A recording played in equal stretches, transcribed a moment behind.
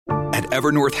At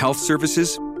Evernorth Health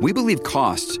Services, we believe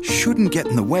costs shouldn't get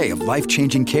in the way of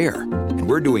life-changing care, and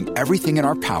we're doing everything in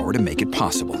our power to make it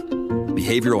possible.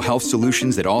 Behavioral health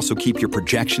solutions that also keep your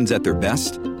projections at their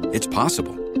best? It's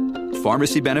possible.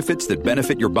 Pharmacy benefits that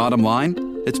benefit your bottom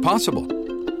line? It's possible.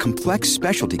 Complex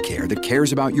specialty care that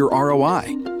cares about your ROI?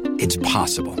 It's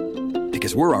possible.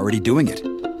 Because we're already doing it.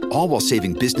 All while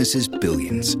saving businesses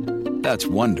billions. That's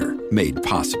Wonder made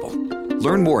possible.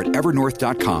 Learn more at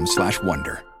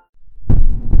evernorth.com/wonder.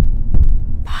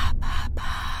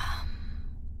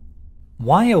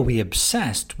 Why are we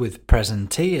obsessed with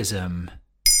presenteeism?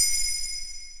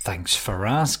 Thanks for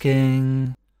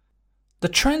asking. The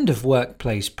trend of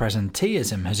workplace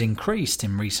presenteeism has increased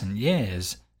in recent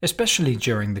years, especially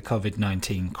during the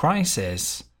COVID-19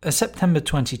 crisis. A September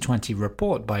 2020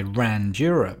 report by RAND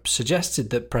Europe suggested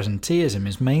that presenteeism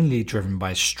is mainly driven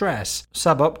by stress,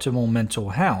 suboptimal mental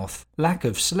health, lack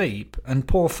of sleep, and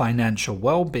poor financial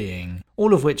well-being,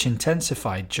 all of which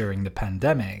intensified during the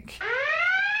pandemic.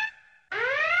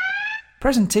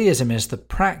 Presenteeism is the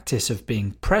practice of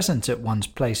being present at one's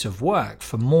place of work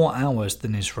for more hours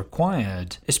than is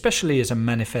required, especially as a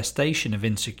manifestation of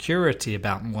insecurity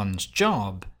about one's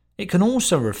job. It can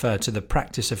also refer to the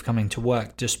practice of coming to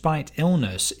work despite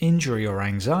illness, injury, or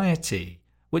anxiety,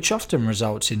 which often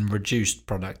results in reduced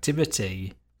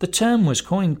productivity. The term was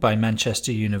coined by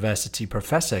Manchester University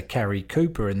professor Carrie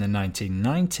Cooper in the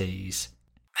 1990s.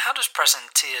 How does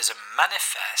presenteeism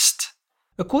manifest?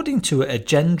 According to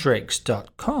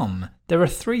agendrix.com, there are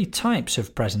 3 types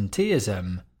of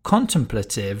presenteeism: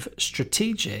 contemplative,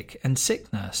 strategic, and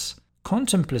sickness.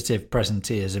 Contemplative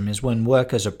presenteeism is when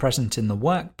workers are present in the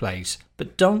workplace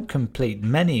but don't complete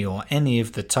many or any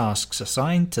of the tasks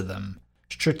assigned to them.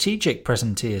 Strategic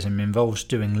presenteeism involves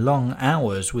doing long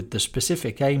hours with the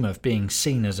specific aim of being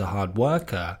seen as a hard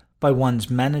worker, by one's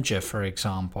manager for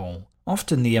example.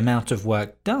 Often the amount of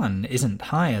work done isn't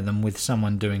higher than with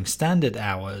someone doing standard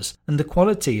hours, and the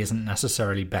quality isn't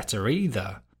necessarily better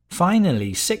either.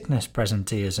 Finally, sickness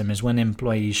presenteeism is when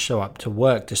employees show up to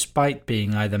work despite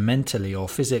being either mentally or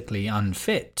physically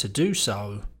unfit to do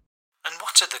so. And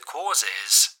what are the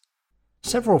causes?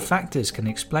 Several factors can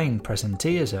explain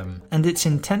presenteeism, and its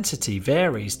intensity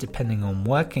varies depending on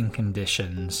working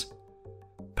conditions.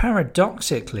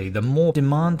 Paradoxically, the more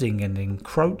demanding and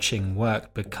encroaching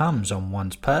work becomes on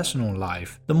one's personal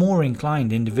life, the more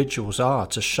inclined individuals are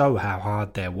to show how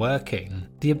hard they're working.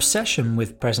 The obsession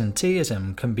with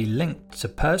presenteeism can be linked to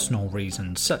personal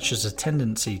reasons such as a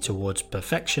tendency towards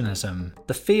perfectionism.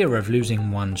 The fear of losing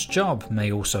one's job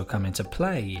may also come into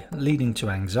play, leading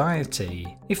to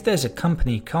anxiety. If there's a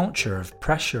company culture of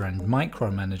pressure and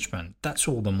micromanagement, that's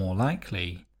all the more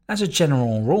likely. As a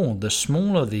general rule, the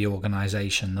smaller the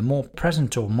organisation, the more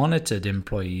present or monitored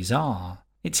employees are.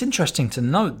 It's interesting to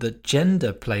note that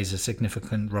gender plays a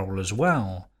significant role as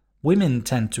well. Women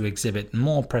tend to exhibit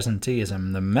more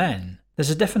presenteeism than men. There's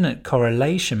a definite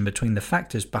correlation between the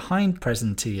factors behind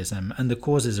presenteeism and the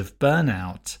causes of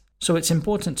burnout. So it's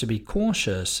important to be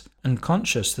cautious and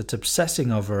conscious that obsessing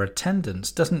over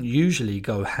attendance doesn't usually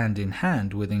go hand in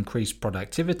hand with increased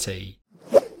productivity.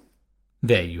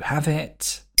 There you have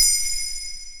it.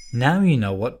 Now you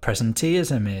know what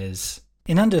presenteeism is.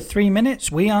 In under 3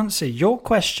 minutes, we answer your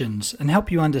questions and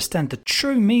help you understand the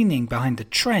true meaning behind the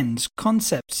trends,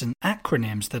 concepts, and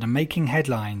acronyms that are making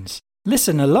headlines.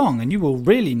 Listen along and you will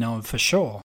really know for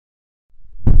sure.